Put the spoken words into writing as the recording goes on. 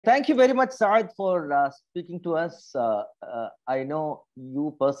Thank you very much, Saad, for speaking to us. I know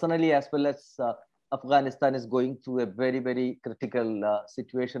you personally, as well as Afghanistan, is going through a very, very critical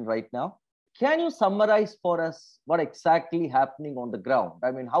situation right now. Can you summarize for us what exactly happening on the ground?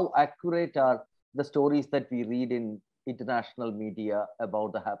 I mean, how accurate are the stories that we read in international media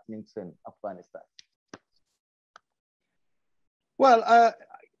about the happenings in Afghanistan? Well, I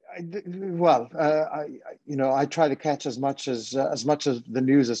try to catch as much of the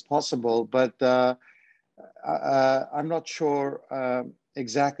news as possible, but I'm not sure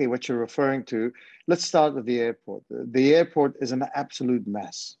exactly what you're referring to. Let's start with the airport. The airport is an absolute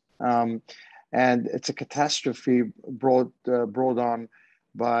mess, and it's a catastrophe brought on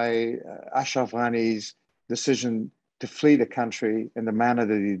by Ashraf Ghani's decision to flee the country in the manner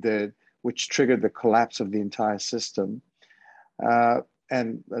that he did, which triggered the collapse of the entire system.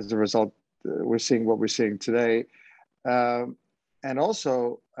 And as a result, we're seeing what we're seeing today. And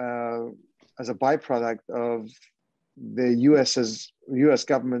also, as a byproduct of the US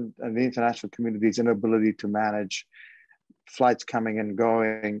government and the international community's inability to manage flights coming and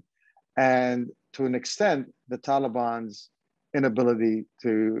going, and to an extent, the Taliban's inability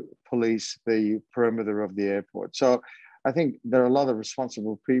to police the perimeter of the airport. So I think there are a lot of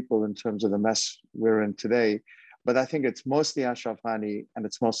responsible people in terms of the mess we're in today. But I think it's mostly Ashraf Ghani and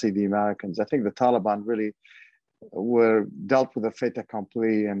it's mostly the Americans. I think the Taliban really were dealt with a fait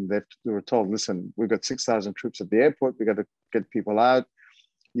accompli, and they were told, listen, we've got 6,000 troops at the airport. We got to get people out.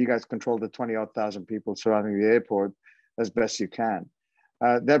 You guys control the 20,000 people surrounding the airport as best you can.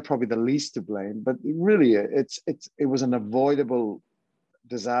 They're probably the least to blame, but really it was an avoidable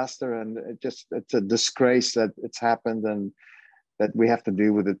disaster, and it's a disgrace that it's happened and that we have to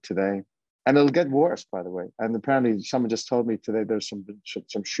deal with it today. And it'll get worse, by the way. And apparently, someone just told me today there's some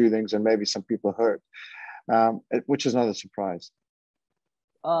shootings and maybe some people hurt, which is not a surprise.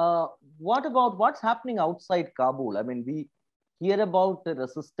 What about what's happening outside Kabul? I mean, we hear about the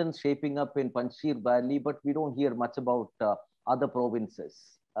resistance shaping up in Panjshir Valley, but we don't hear much about other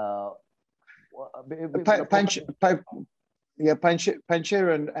provinces.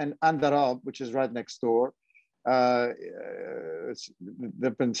 Panjshir and Andarab, which is right next door. There've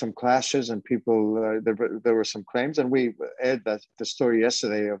been some clashes and people there were some claims, and we aired the story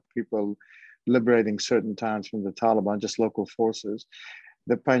yesterday of people liberating certain towns from the Taliban, just local forces.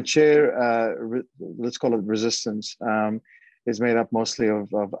 The Panjshir, let's call it resistance, is made up mostly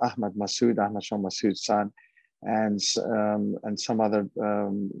of Ahmad Shah Massoud's son, and some other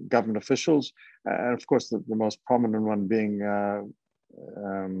government officials, and of course the most prominent one being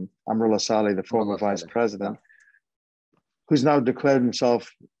Amrullah Saleh, the former vice president, who's now declared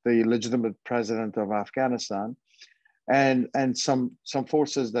himself the legitimate president of Afghanistan, and some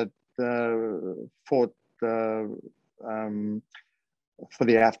forces that fought for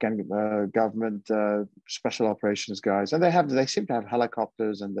the Afghan government, special operations guys, and they seem to have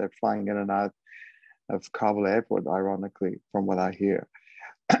helicopters, and they're flying in and out of Kabul airport, ironically, from what I hear.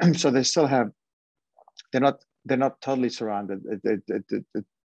 So they still have. They're not totally surrounded. It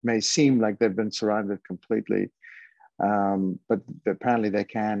may seem like they've been surrounded completely. But apparently they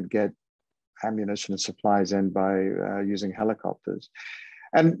can get ammunition and supplies in by using helicopters,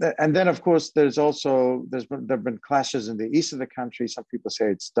 and then of course there've been clashes in the east of the country. Some people say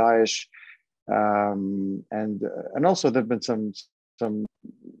it's Daesh, and also there've been some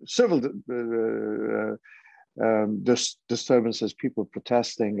civil disturbances, people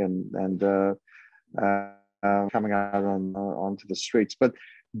protesting and coming out onto the streets. But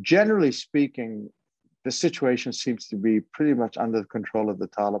generally speaking, the situation seems to be pretty much under the control of the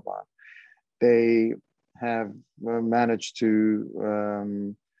Taliban. They have managed to,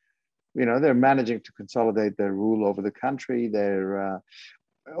 they're managing to consolidate their rule over the country. They're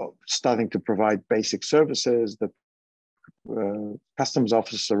starting to provide basic services. The customs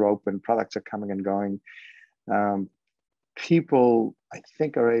offices are open, products are coming and going. People, I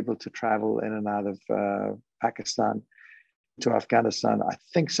think, are able to travel in and out of Pakistan to Afghanistan. I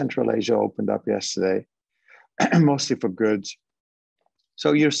think Central Asia opened up yesterday, mostly for goods.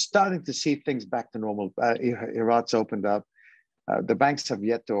 So you're starting to see things back to normal. Iraq's opened up. The banks have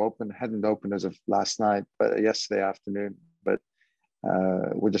yet to open, hadn't opened as of last night, but yesterday afternoon. But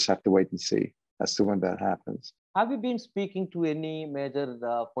we'll just have to wait and see as to when that happens. Have you been speaking to any major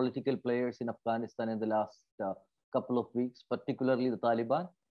political players in Afghanistan in the last couple of weeks, particularly the Taliban,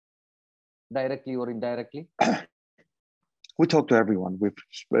 directly or indirectly? We talk to everyone.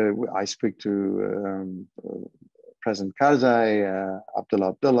 I speak to President Karzai,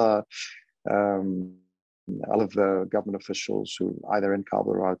 Abdullah, all of the government officials who either in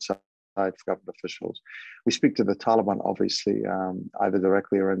Kabul or outside. high government officials. We speak to the Taliban, obviously, either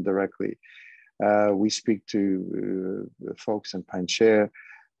directly or indirectly. We speak to folks in Panjshir.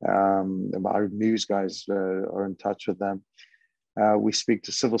 Our news guys are in touch with them. We speak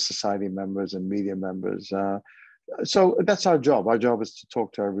to civil society members and media members. So that's our job. Our job is to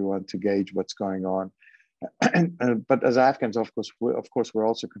talk to everyone, to gauge what's going on. But as Afghans, of course, we're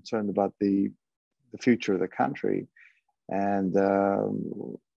also concerned about the future of the country, and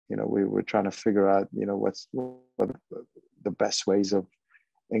we're trying to figure out, what the best ways of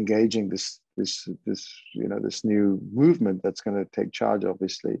engaging this new movement that's going to take charge.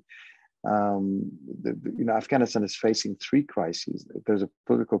 Obviously, Afghanistan is facing three crises. There's a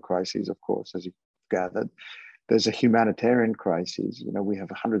political crisis, of course, as you gathered. There's a humanitarian crisis. We have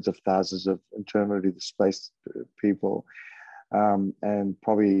hundreds of thousands of internally displaced people, and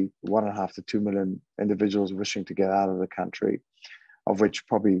probably 1.5 to 2 million individuals wishing to get out of the country, of which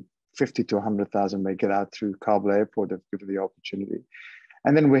probably 50 to 100,000 may get out through Kabul airport if given the opportunity.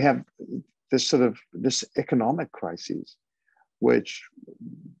 And then we have this economic crisis, which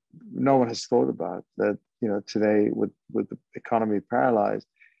no one has thought about, that today with the economy paralyzed,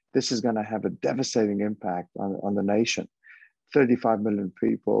 this is going to have a devastating impact on the nation. 35 million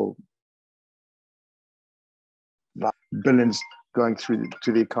people, billions going through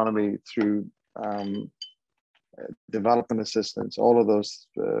to the economy through development assistance. All of those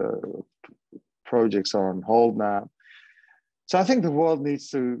projects are on hold now. So I think the world needs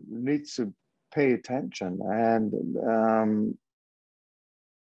to pay attention, and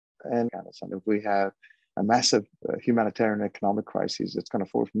if we have a massive humanitarian economic crisis, it's going to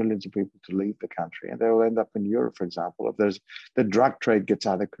force millions of people to leave the country, and they will end up in Europe, for example. If the drug trade gets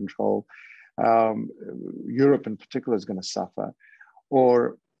out of control, Europe in particular is going to suffer.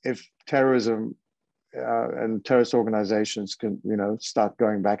 Or if terrorism and terrorist organizations can, start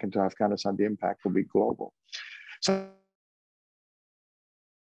going back into Afghanistan, the impact will be global. So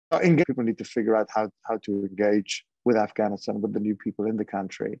people need to figure out how to engage with Afghanistan, with the new people in the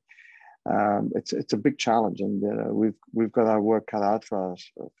country. It's a big challenge, and we've got our work cut out for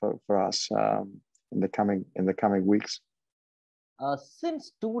us in the coming weeks.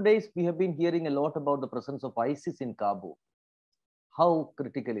 Since 2 days, we have been hearing a lot about the presence of ISIS in Kabul. How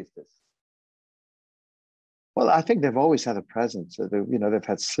critical is this? Well, I think they've always had a presence. They've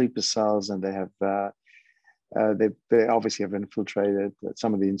had sleeper cells, and they have. They obviously have infiltrated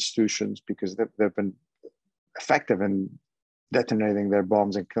some of the institutions because they've been effective in detonating their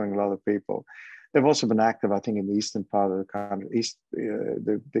bombs and killing a lot of people. They've also been active, I think, in the eastern part of the country,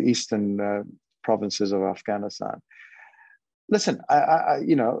 the eastern provinces of Afghanistan. Listen,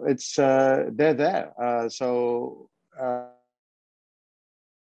 it's they're there. So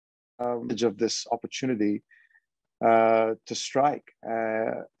of this opportunity to strike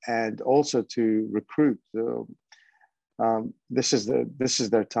and also to recruit. This is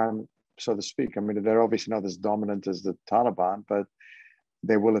their time, so to speak. I mean, they're obviously not as dominant as the Taliban, but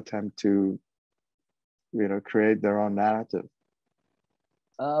they will attempt to, create their own narrative.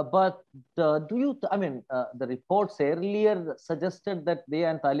 But the reports earlier suggested that they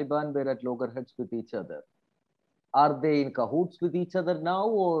and Taliban were at loggerheads with each other. Are they in cahoots with each other now,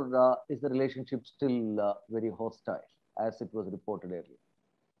 or is the relationship still very hostile, as it was reported earlier?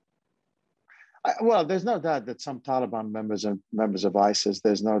 Well, there's no doubt that some Taliban members and members of ISIS,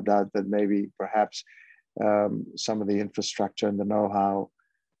 there's no doubt that maybe perhaps some of the infrastructure and the know-how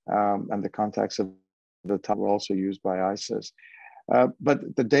and the contacts of the Taliban were also used by ISIS.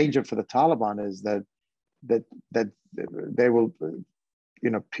 But the danger for the Taliban is that they will,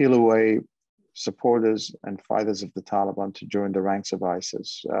 peel away supporters and fighters of the Taliban to join the ranks of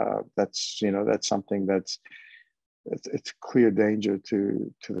ISIS. That's something it's a clear danger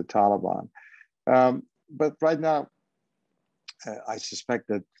to the Taliban. But right now, I suspect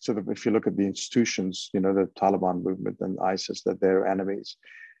that if you look at the institutions, the Taliban movement and ISIS, that they're enemies,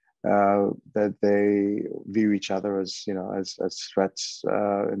 that they view each other as threats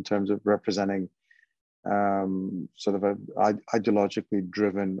in terms of representing sort of an ideologically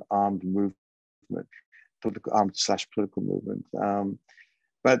driven armed movement. Armed/political movement,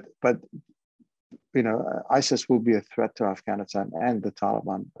 but ISIS will be a threat to Afghanistan and the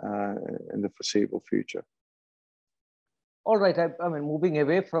Taliban in the foreseeable future. All right. I mean, moving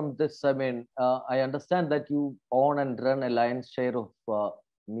away from this, I understand that you own and run a lion's share of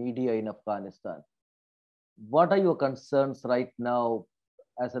media in Afghanistan. What are your concerns right now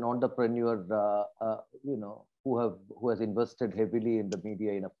as an entrepreneur, who has invested heavily in the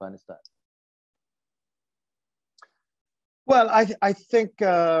media in Afghanistan? Well, I think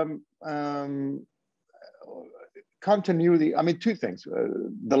continuity, I mean, two things.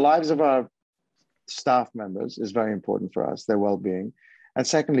 The lives of our staff members is very important for us, their well-being. And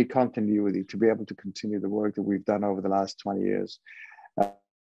secondly, continuity, to be able to continue the work that we've done over the last 20 years.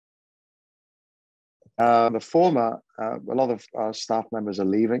 The former, a lot of our staff members are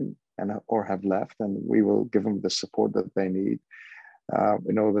leaving or have left, and we will give them the support that they need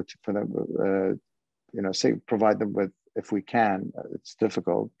in order to, for them, provide them with, if we can, it's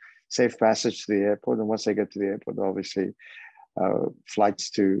difficult, safe passage to the airport. And once they get to the airport, obviously, flights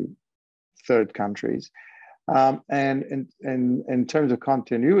to third countries. And in terms of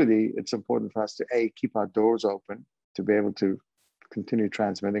continuity, it's important for us to, A, keep our doors open to be able to continue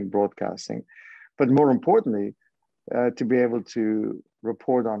transmitting, broadcasting, but more importantly, to be able to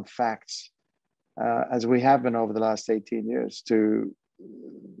report on facts, as we have been over the last 18 years, to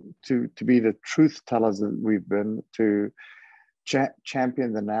be the truth tellers that we've been, to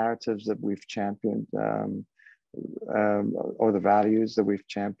champion the narratives that we've championed, or the values that we've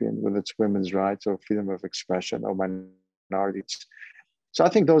championed, whether it's women's rights or freedom of expression or minorities. So I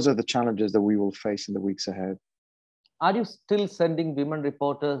think those are the challenges that we will face in the weeks ahead. Are you still sending women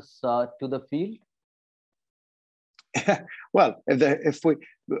reporters to the field? Well,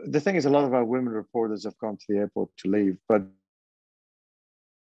 the thing is, a lot of our women reporters have gone to the airport to leave, but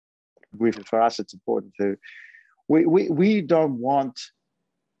for us, it's important to, we don't want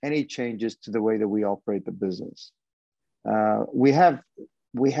any changes to the way that we operate the business. We have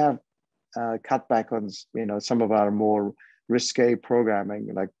cut back on, some of our more risque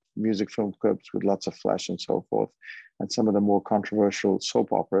programming, like music film clips with lots of flash and so forth, and some of the more controversial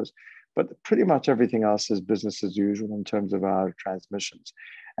soap operas. But pretty much everything else is business as usual in terms of our transmissions.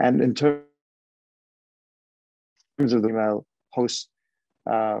 And in terms of the female host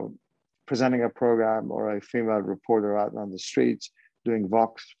presenting a program, or a female reporter out on the streets doing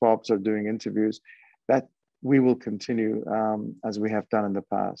vox pops or doing interviews, that we will continue as we have done in the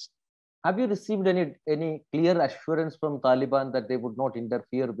past. Have you received any clear assurance from Taliban that they would not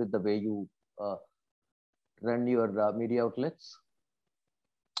interfere with the way you run your media outlets?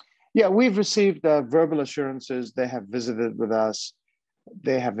 Yeah, we've received verbal assurances. They have visited with us.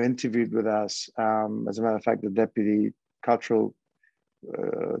 They have interviewed with us. As a matter of fact, the deputy cultural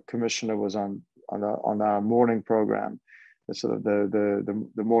commissioner was on our morning program, sort of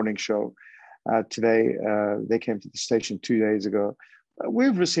the morning show today. They came to the station 2 days ago.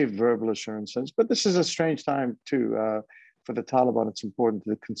 We've received verbal assurances, but this is a strange time too. For the Taliban, it's important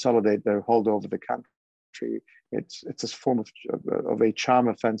to consolidate their hold over the country. It's a form of a charm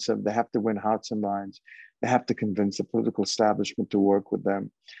offensive. They have to win hearts and minds. They have to convince the political establishment to work with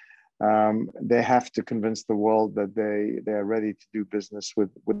them. They have to convince the world that they are ready to do business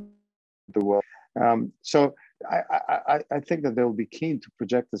with the world. So I think that they'll be keen to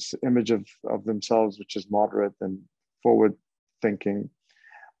project this image of themselves, which is moderate and forward thinking.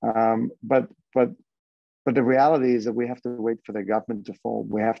 But the reality is that we have to wait for the government to form.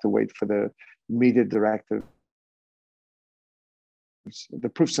 We have to wait for the media directive. The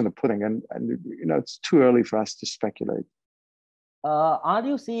proof's in the pudding, and it's too early for us to speculate. Are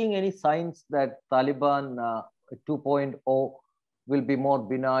you seeing any signs that Taliban 2.0 will be more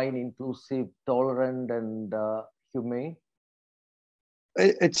benign, inclusive, tolerant, and humane?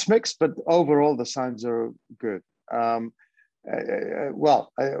 It's mixed, but overall the signs are good.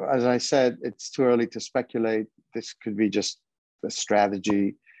 Well, as I said, it's too early to speculate. This could be just a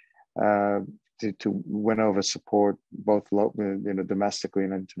strategy to win over support, both domestically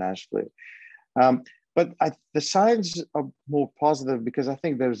and internationally. But the signs are more positive, because I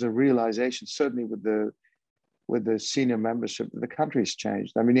think there's a realization, certainly with the senior membership, that the country's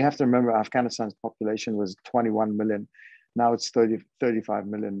changed. I mean, you have to remember, Afghanistan's population was 21 million. Now it's 35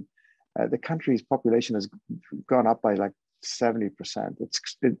 million. The country's population has gone up by like 70%.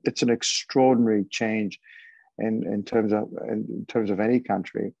 It's an extraordinary change in terms of any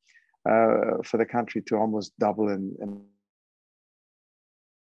country, for the country to almost double in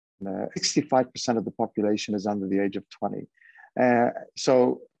 65% of the population is under the age of 20.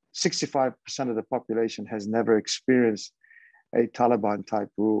 So 65% of the population has never experienced a Taliban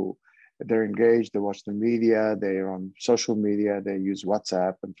type rule. They're engaged, they watch the media, they're on social media, they use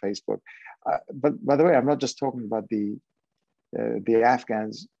WhatsApp and Facebook. But by the way, I'm not just talking about the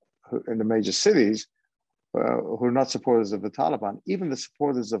Afghans in the major cities who are not supporters of the Taliban. Even the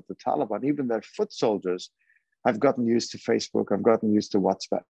supporters of the Taliban, even their foot soldiers, have gotten used to Facebook, have gotten used to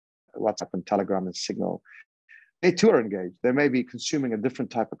WhatsApp and Telegram and Signal. They too are engaged. They may be consuming a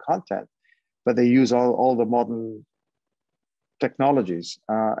different type of content, but they use all the modern technologies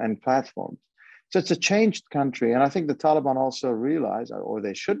and platforms. So it's a changed country. And I think the Taliban also realize, or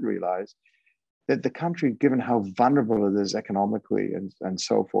they should realize, that the country, given how vulnerable it is economically and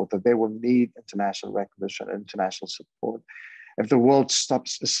so forth, that they will need international recognition, international support. If the world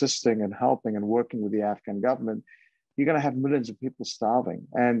stops assisting and helping and working with the Afghan government, you're going to have millions of people starving.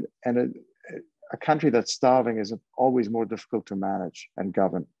 And a country that's starving is always more difficult to manage and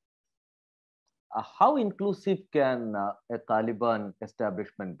govern. How inclusive can a Taliban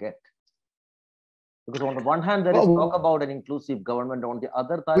establishment get? Because on the one hand, there is talk about an inclusive government. On the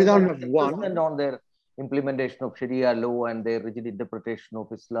other, Taliban is insistent on their implementation of Sharia law and their rigid interpretation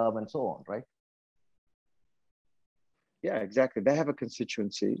of Islam and so on, right? Yeah, exactly. They have a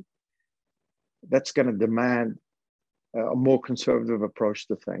constituency that's going to demand a more conservative approach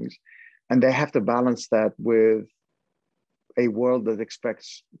to things. And they have to balance that with a world that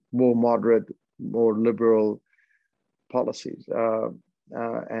expects more moderate, more liberal policies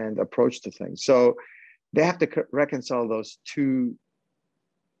and approach to things. So they have to reconcile those two,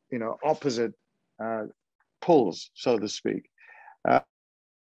 opposite pulls, so to speak.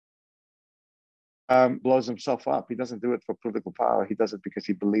 Blows himself up. He doesn't do it for political power. He does it because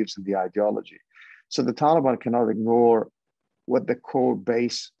he believes in the ideology. So the Taliban cannot ignore what the core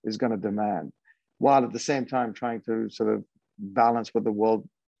base is going to demand, while at the same time trying to sort of balance what the world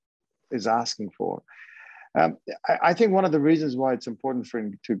is asking for. I think one of the reasons why it's important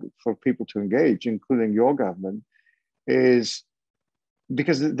for people to engage, including your government, is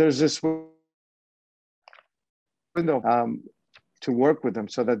because there's this window to work with them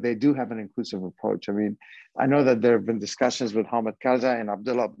so that they do have an inclusive approach. I mean, I know that there have been discussions with Hamid Karzai and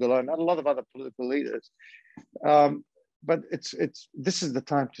Abdullah and a lot of other political leaders. But this is the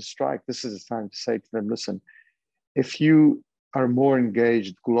time to strike. This is the time to say to them, listen, if you are more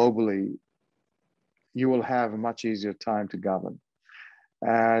engaged globally, you will have a much easier time to govern.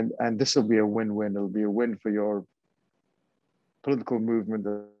 And this will be a win-win. It'll be a win for your political movement.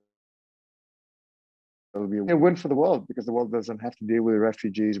 It'll be a win for the world because the world doesn't have to deal with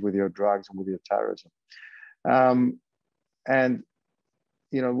refugees, with your drugs, and with your terrorism. And,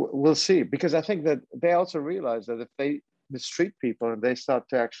 we'll see. Because I think that they also realize that if they mistreat people and they start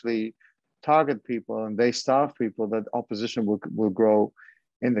to actually target people and they starve people, that opposition will grow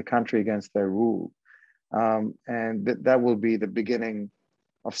in the country against their rule. And that will be the beginning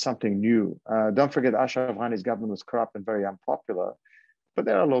of something new. Don't forget, Ashraf Ghani's government was corrupt and very unpopular. But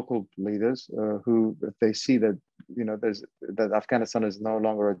there are local leaders who, if they see that, that Afghanistan is no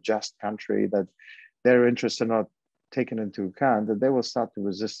longer a just country, that their interests are not taken into account, that they will start to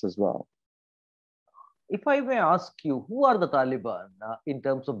resist as well. If I may ask you, who are the Taliban in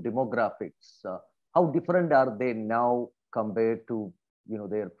terms of demographics? How different are they now compared to,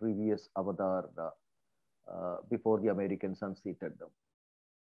 their previous avatar before the Americans unseated them?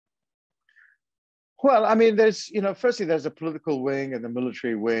 Well, I mean, there's, firstly, there's a political wing and the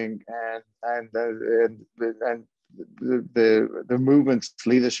military wing, and the movement's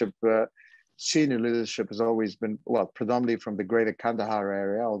leadership, senior leadership has always been, predominantly from the greater Kandahar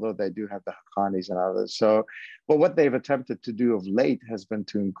area, although they do have the Haqqanis and others. So, but what they've attempted to do of late has been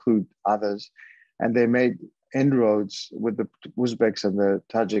to include others, and they made inroads with the Uzbeks and the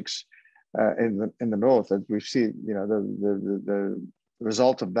Tajiks in the north. And we've seen, the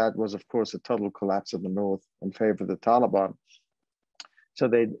result of that was, of course, a total collapse of the north in favor of the Taliban. So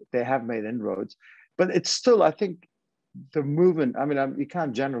they have made inroads, but it's still, I think, the movement. I mean, you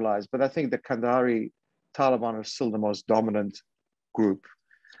can't generalize, but I think the Kandahari Taliban are still the most dominant group,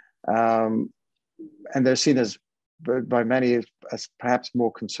 and they're seen as by many as perhaps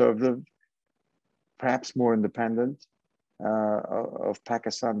more conservative, perhaps more independent of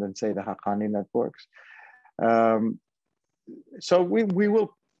Pakistan than, say, the Haqqani networks. So we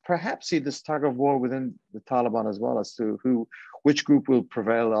will perhaps see this tug of war within the Taliban as well as to which group will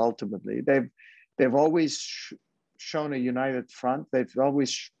prevail ultimately. They've always shown a united front. They've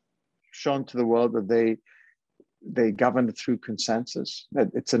always shown to the world that they govern through consensus. That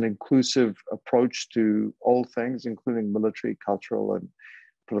it's an inclusive approach to all things, including military, cultural, and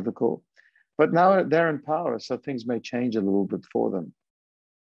political. But now they're in power, so things may change a little bit for them.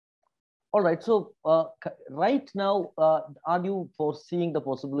 All right. So right now, are you foreseeing the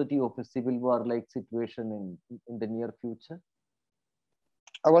possibility of a civil war-like situation in the near future?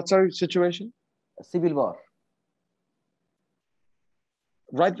 What's our situation? A civil war.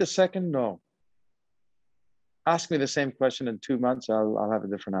 Right this second, no. Ask me the same question in 2 months, I'll have a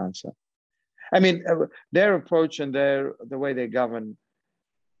different answer. I mean, their approach and the way they govern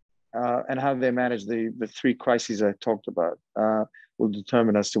and how they manage the three crises I talked about will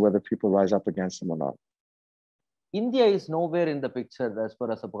determine as to whether people rise up against them or not. India is nowhere in the picture as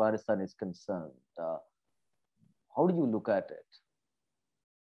far as Afghanistan is concerned. How do you look at it?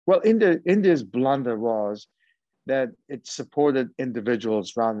 Well, India's blunder was that it supported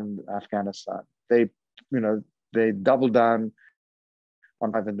individuals rather than Afghanistan. They doubled down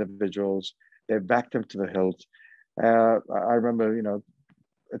on five individuals. They backed them to the hilt. I remember,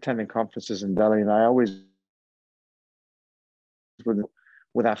 attending conferences in Delhi, and I always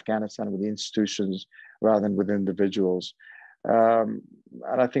with Afghanistan, with the institutions rather than with individuals. And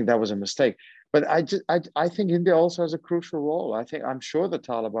I think that was a mistake. But I think India also has a crucial role. I'm sure the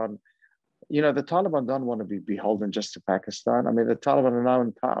Taliban, the Taliban don't want to be beholden just to Pakistan. I mean, the Taliban are now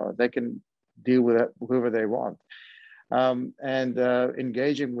in power. They can deal with whoever they want. And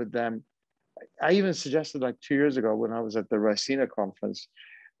engaging with them, I even suggested like 2 years ago when I was at the Raisina conference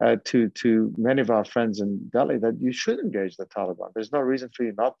to many of our friends in Delhi that you should engage the Taliban. There's no reason for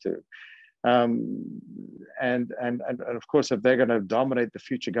you not to. And of course, if they're going to dominate the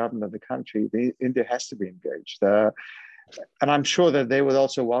future government of the country, India has to be engaged. And I'm sure that they would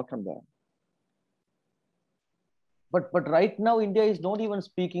also welcome that. But right now, India is not even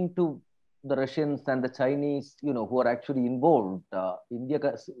speaking to the Russians and the Chinese, who are actually involved. India,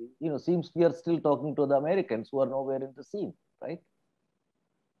 seems we are still talking to the Americans who are nowhere in the scene, right?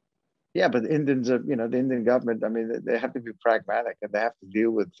 Yeah, but Indians are, the Indian government, I mean, they have to be pragmatic and they have to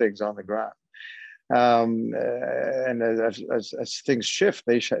deal with things on the ground. And as things shift,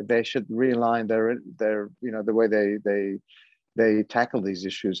 they should realign their the way they tackle these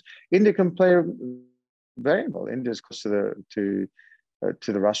issues. India can play very well. India is close to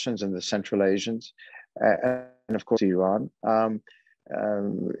the Russians and the Central Asians, and of course Iran.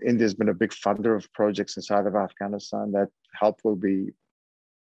 India has been a big funder of projects inside of Afghanistan. That help will be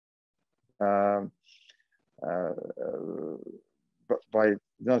by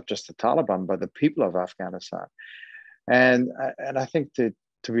not just the Taliban, but the people of Afghanistan. And I think that,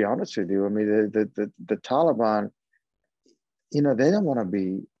 to be honest with you, I mean, the Taliban, they don't want to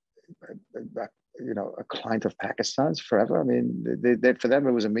be, a client of Pakistan's forever. I mean, for them,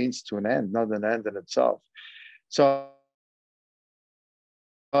 it was a means to an end, not an end in itself. So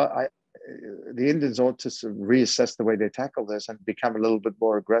the Indians ought to reassess the way they tackle this and become a little bit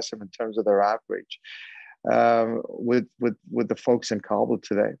more aggressive in terms of their outreach with the folks in Kabul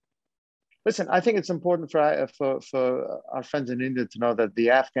today. Listen, I think it's important for our friends in India to know that the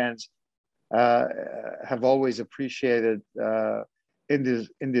Afghans have always appreciated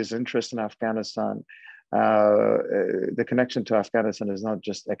India's interest in Afghanistan. The connection to Afghanistan is not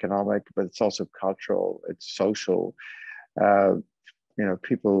just economic, but it's also cultural, it's social.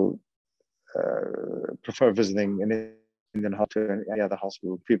 People prefer visiting an Indian hospital to any other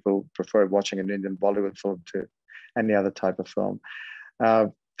hospital. People prefer watching an Indian Bollywood film to any other type of film.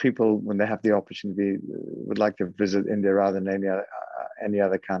 People, when they have the opportunity, would like to visit India rather than any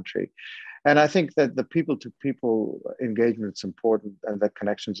other country. And I think that the people-to-people engagement is important, and that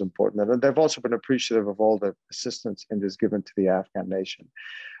connection is important. And they've also been appreciative of all the assistance India's given to the Afghan nation.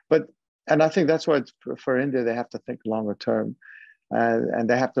 And I think that's why for India, they have to think longer term. And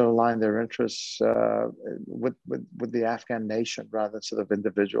they have to align their interests with the Afghan nation rather than sort of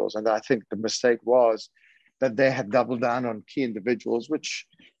individuals. And I think the mistake was that they had doubled down on key individuals, which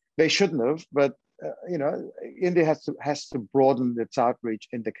they shouldn't have. But India has to broaden its outreach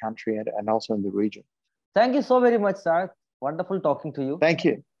in the country and also in the region. Thank you so very much, Saad. Wonderful talking to you. Thank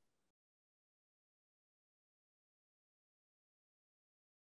you.